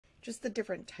just the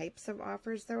different types of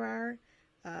offers there are.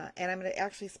 And I'm going to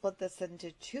actually split this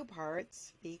into two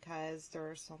parts because there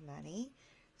are so many.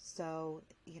 So,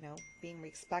 being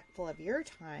respectful of your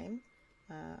time,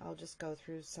 I'll just go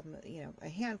through some, a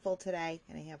handful today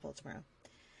and a handful tomorrow.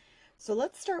 So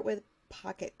let's start with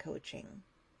pocket coaching,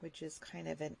 which is kind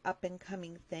of an up and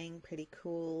coming thing, pretty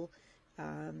cool,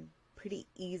 pretty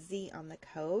easy on the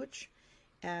coach,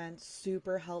 and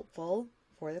super helpful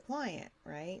for the client,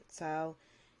 right? So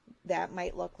that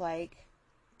might look like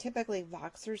typically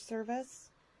Voxer service,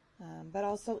 but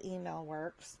also email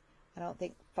works. I don't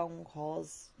think phone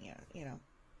calls,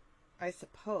 I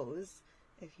suppose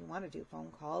if you want to do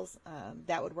phone calls,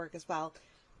 that would work as well.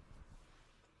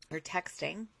 Or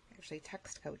texting, actually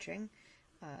text coaching.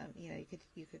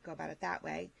 You could go about it that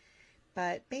way.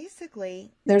 But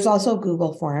basically, there's also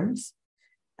Google Forms.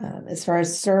 As far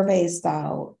as surveys,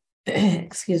 though,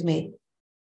 excuse me,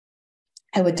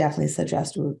 I would definitely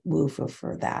suggest Woohoo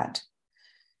for that.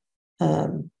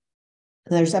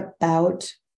 There's about.me,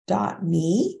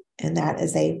 and that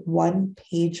is a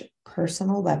one-page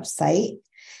personal website,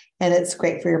 and it's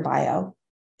great for your bio.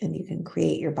 And you can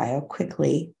create your bio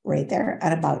quickly right there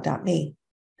at about.me.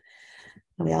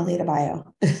 And we all need a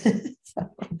bio.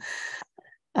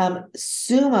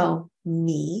 Sumo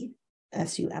Me,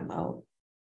 SUMOME,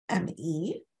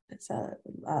 it's a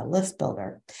list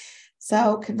builder.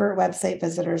 So convert website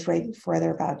visitors right before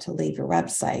they're about to leave your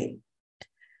website.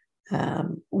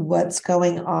 What's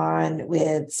going on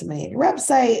with somebody in your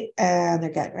website and they're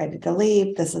getting ready to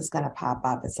leave, this is going to pop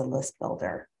up as a list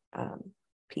builder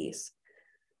piece.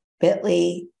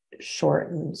 Bitly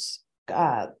shortens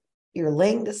your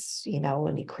links,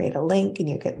 when you create a link and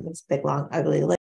you're getting this big, long, ugly link.